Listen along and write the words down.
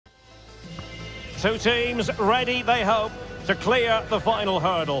Two teams ready, they hope, to clear the final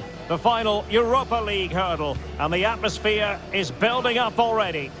hurdle, the final Europa League hurdle, and the atmosphere is building up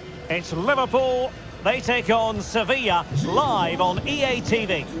already. It's Liverpool, they take on Sevilla, live on EA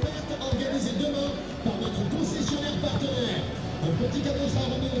TV.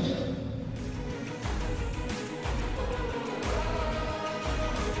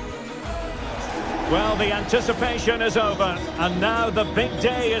 Well, the anticipation is over, and now the big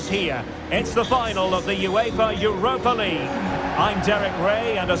day is here. It's the final of the UEFA Europa League. I'm Derek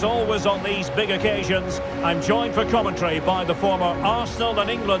Ray, and as always on these big occasions, I'm joined for commentary by the former Arsenal and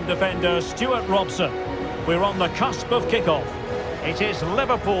England defender Stuart Robson. We're on the cusp of kickoff. It is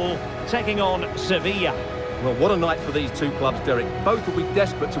Liverpool taking on Sevilla. Well, what a night for these two clubs, Derek. Both will be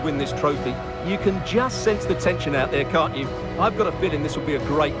desperate to win this trophy. You can just sense the tension out there, can't you? I've got a feeling this will be a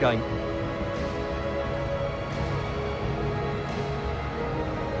great game.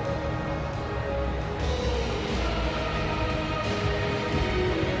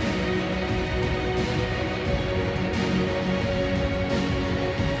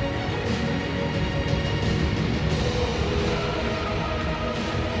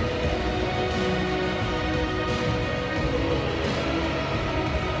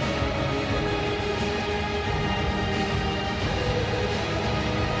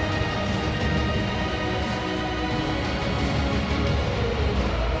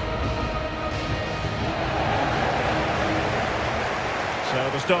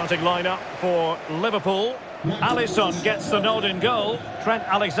 The starting lineup for Liverpool. Alisson gets the nod in goal. Trent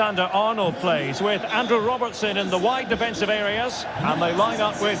Alexander-Arnold plays with Andrew Robertson in the wide defensive areas. And they line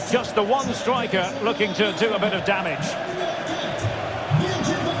up with just the one striker looking to do a bit of damage.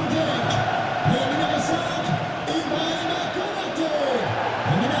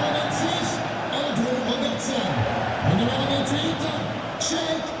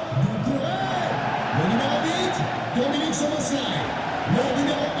 Cheick, Doucouré, Dominik, Szoboszlai.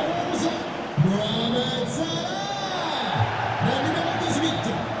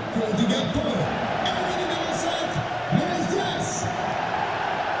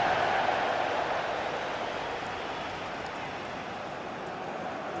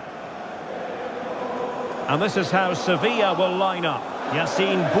 And this is how Sevilla will line up.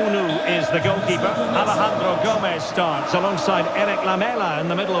 Yassine Bounou is the goalkeeper. Alejandro Gomez starts alongside Eric Lamela in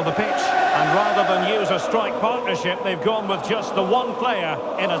the middle of the pitch. And rather than use a strike partnership, they've gone with just the one player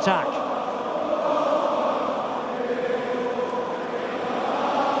in attack.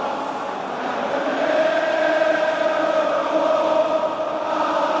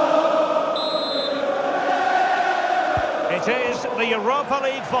 It is the Europa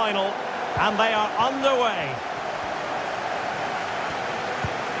League final, and they are underway.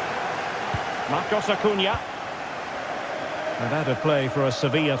 Marcos Acuna. And out of play for a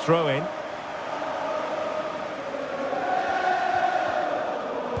Sevilla throw-in.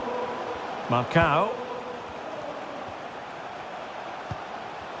 Marcao.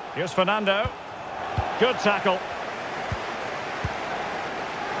 Here's Fernando. Good tackle.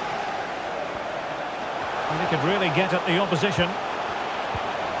 And he could really get at the opposition.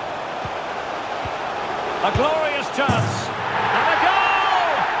 A glorious chance. And a goal!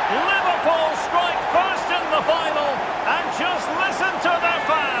 Liverpool strike first in the final. And just listen to their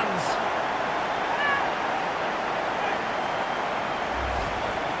fans.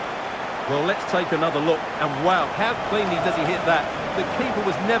 Well, let's take another look. And wow, how cleanly does he hit that? The keeper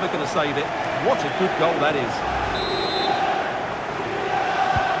was never going to save it. What a good goal that is.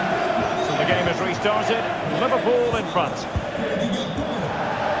 So the game has restarted. Liverpool in front.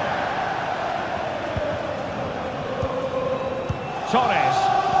 Torres.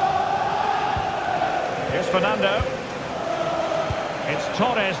 Here's Fernando. It's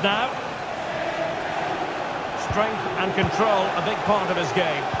Torres now. Strength and control, a big part of his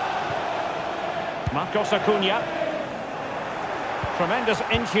game. Marcos Acuna. Tremendous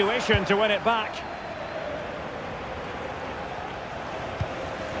intuition to win it back.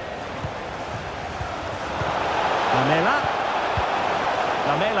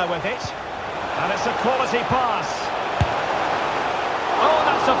 Lamela with it. And it's a quality pass. Oh,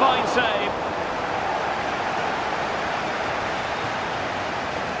 that's a fine save.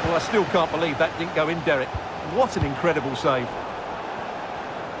 Well, I still can't believe that didn't go in, Derek. What an incredible save.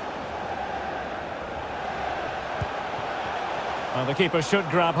 Well, the keeper should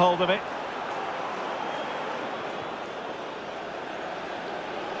grab hold of it.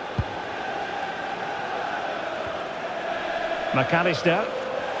 Allister.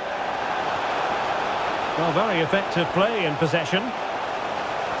 Well, very effective play in possession.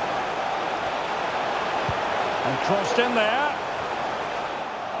 And crossed in there.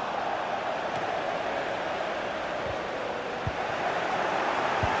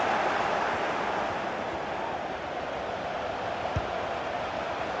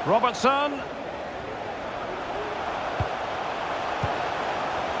 Robertson.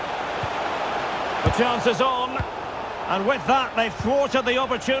 The chance is on. And with that, they've thwarted the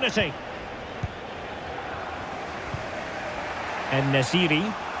opportunity. And Nesiri.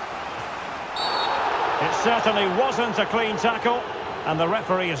 It certainly wasn't a clean tackle. And the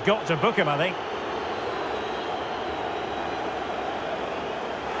referee has got to book him, I think.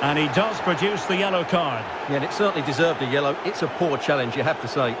 And he does produce the yellow card. Yeah, and it certainly deserved a yellow. It's a poor challenge, you have to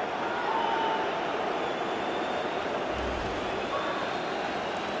say.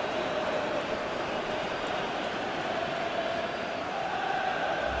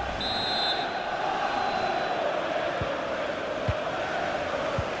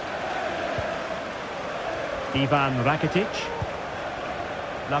 Ivan Rakitic.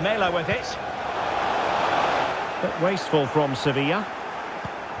 Lamela with it. Bit wasteful from Sevilla.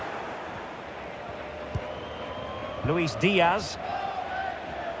 Luis Diaz.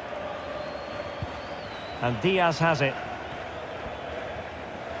 And Diaz has it.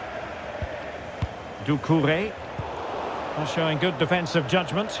 Doucouré. Showing good defensive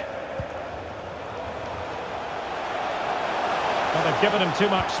judgment. But they've given him too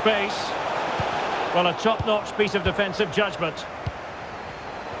much space. Well, a top-notch piece of defensive judgment.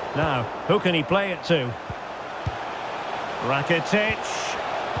 Now, who can he play it to? Rakitic.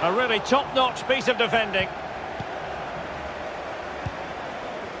 A really top-notch piece of defending.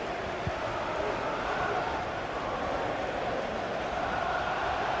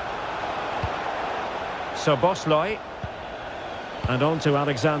 Szoboszlai. And on to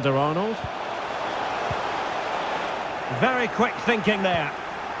Alexander-Arnold. Very quick thinking there.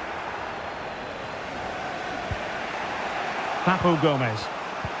 Papu Gomez.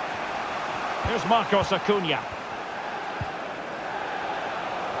 Here's Marcos Acuna.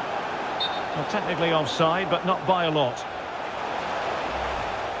 Well, technically offside, but not by a lot.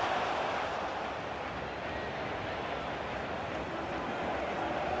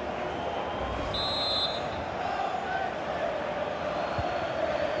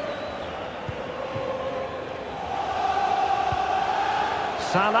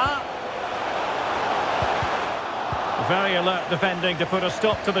 Salah. Very alert defending to put a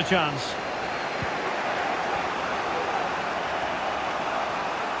stop to the chance.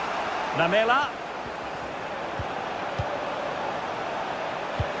 Lamela.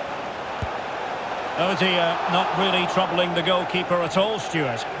 Oh dear, not really troubling the goalkeeper at all,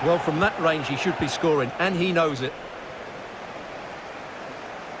 Stuart. Well, from that range he should be scoring, and he knows it.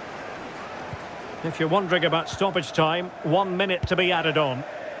 If you're wondering about stoppage time, 1 minute to be added on.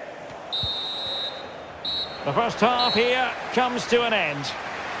 The first half here comes to an end.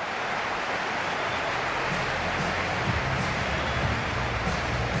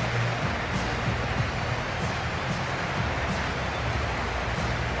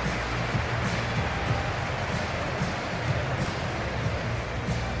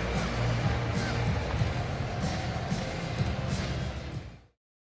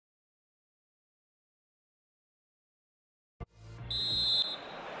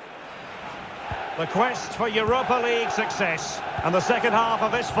 The quest for Europa League success, and the second half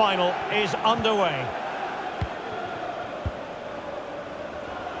of this final is underway.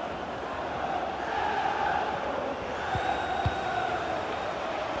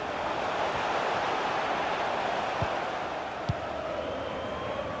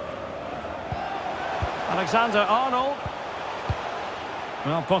 Alexander-Arnold.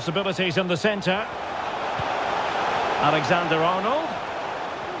 Well, possibilities in the centre. Alexander-Arnold.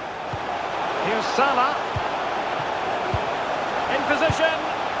 Here's Salah. In position.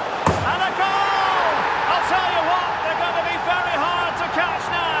 And a goal! I'll tell you what, they're going to be very hard to catch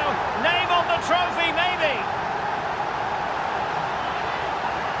now. Name on the trophy, maybe.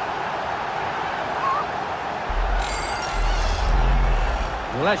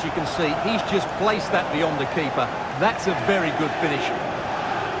 Well, as you can see, he's just placed that beyond the keeper. That's a very good finish.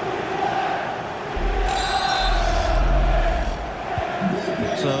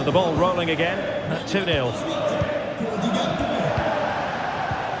 So the ball rolling again at 2-0.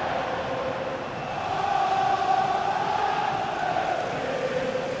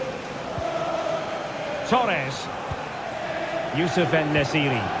 Torres. Youssef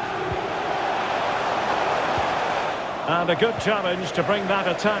En-Nesyri. And a good challenge to bring that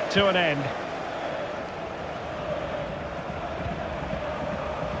attack to an end.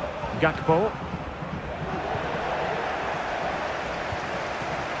 Gakpo.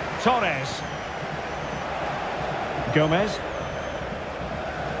 Torres. Gomez.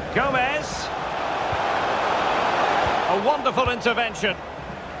 Gomez. A wonderful intervention.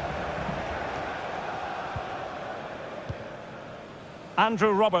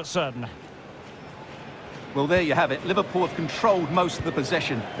 Andrew Robertson. Well, there you have it. Liverpool have controlled most of the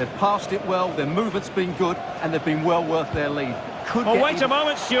possession. They've passed it well, their movement's been good, and they've been well worth their lead. Oh, wait a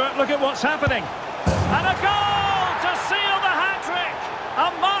moment, Stuart. Look at what's happening. And a goal to seal the hat-trick.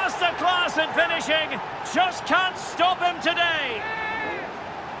 A masterclass in finishing. Just can't stop him today.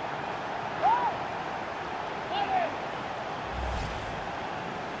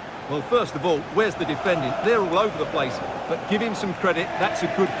 Well, first of all, where's the defending? They're all over the place. But give him some credit. That's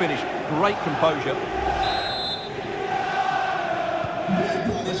a good finish. Great composure.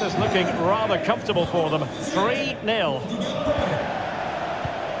 This is looking rather comfortable for them. 3-0.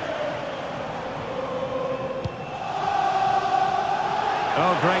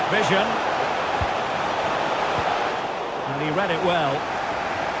 Oh, great vision. And he read it well.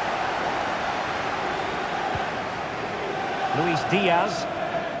 Luis Diaz.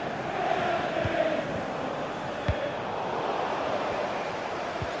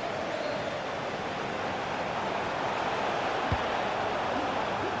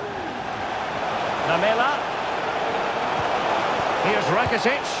 Lamela. Here's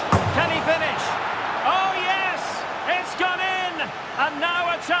Rakitic. Can he finish? Oh yes! It's gone in! And now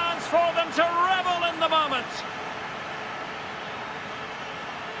a chance for them to revel in the moment.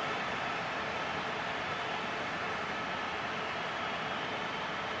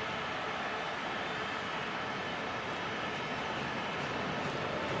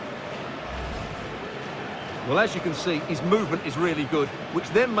 Well, as you can see, his movement is really good, which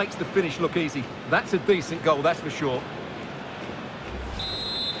then makes the finish look easy. That's a decent goal, that's for sure.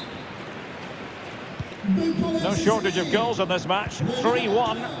 No shortage of goals in this match.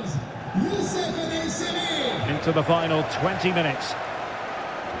 3-1. Into the final 20 minutes.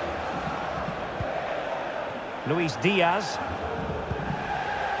 Luis Diaz.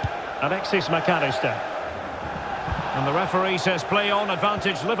 Alexis McAllister. And the referee says play on,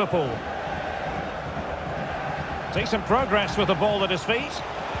 advantage Liverpool. Decent progress with the ball at his feet.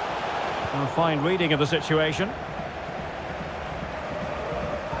 A fine reading of the situation.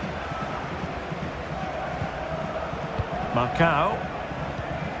 Marcao.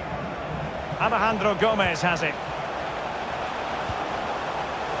 Alejandro Gomez has it.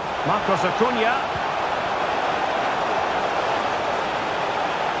 Marcos Acuna.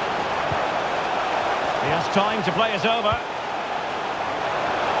 He has time to play it over.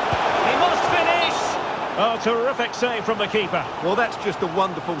 He must finish! Oh, terrific save from the keeper. Well, that's just a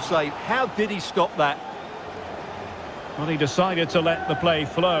wonderful save. How did he stop that? Well, he decided to let the play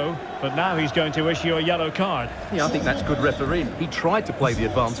flow, but now he's going to issue a yellow card. Yeah, I think that's good refereeing. He tried to play the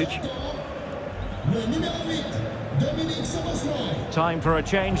advantage. Dominik Szoboszlai. Time for a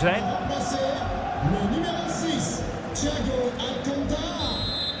change then.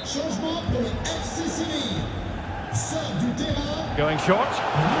 Going short.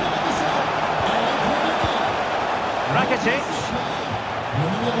 Rakitic.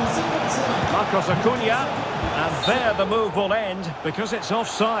 Marcos Acuna. And there the move will end because it's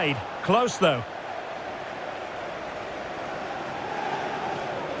offside. Close though.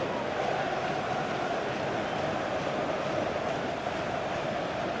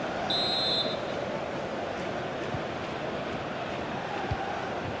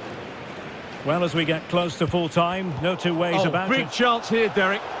 Well, as we get close to full time, no two ways about it. Big chance here,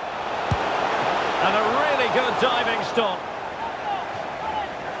 Derek. And a really good diving stop.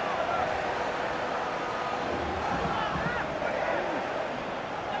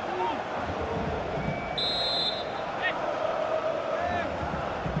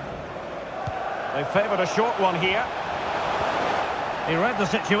 They favoured a short one here. He read the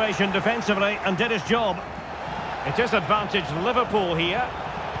situation defensively and did his job. It is advantage Liverpool here.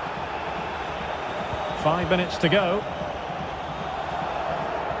 5 minutes to go.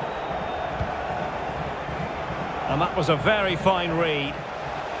 And that was a very fine read.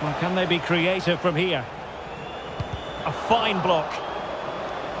 Well, can they be creative from here? A fine block.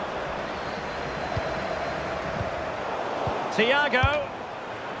 Thiago.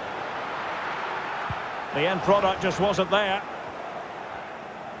 The end product just wasn't there.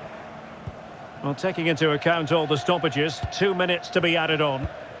 Well, taking into account all the stoppages, 2 minutes to be added on.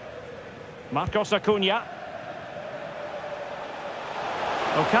 Marcos Acuna.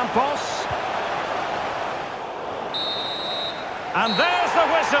 Ocampos. And there's the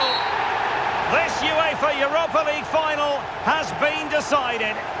whistle. This UEFA Europa League final has been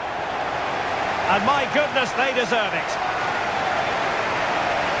decided. And my goodness, they deserve it.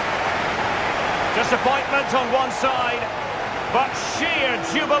 Disappointment on one side, but sheer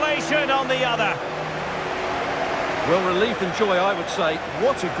jubilation on the other. Well, relief and joy, I would say.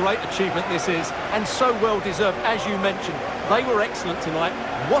 What a great achievement this is, and so well deserved, as you mentioned. They were excellent tonight.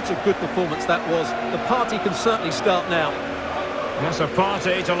 What a good performance that was. The party can certainly start now. That's a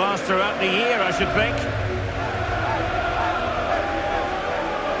party to last throughout the year, I should think.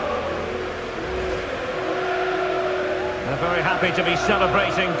 They're very happy to be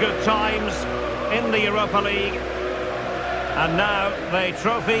celebrating good times in the Europa League. And now the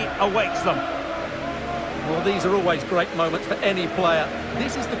trophy awaits them. Well, these are always great moments for any player.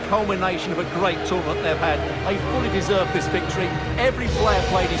 This is the culmination of a great tournament they've had. They fully deserve this victory. Every player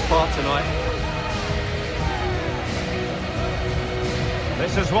played his part tonight.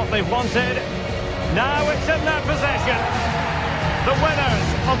 This is what they've wanted. Now it's in their possession. The winners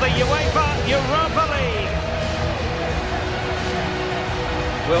of the UEFA Europa League.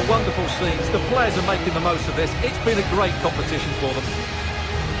 Well, wonderful scenes. The players are making the most of this. It's been a great competition for them.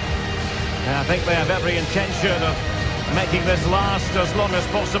 I think they have every intention of making this last as long as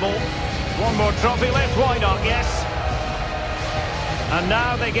possible. One more trophy left, why not? Yes. And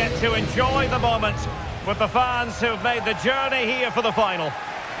now they get to enjoy the moment with the fans who've made the journey here for the final.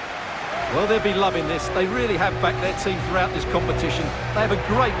 Well, they'll be loving this. They really have backed their team throughout this competition. They have a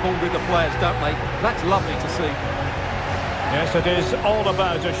great bond with the players, don't they? That's lovely to see. Yes, it is all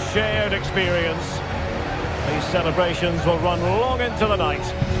about a shared experience. These celebrations will run long into the night.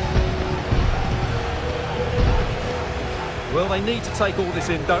 Well, they need to take all this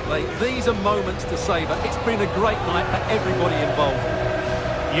in, don't they? These are moments to savour. It's been a great night for everybody involved.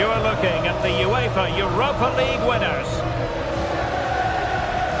 You are looking at the UEFA Europa League winners.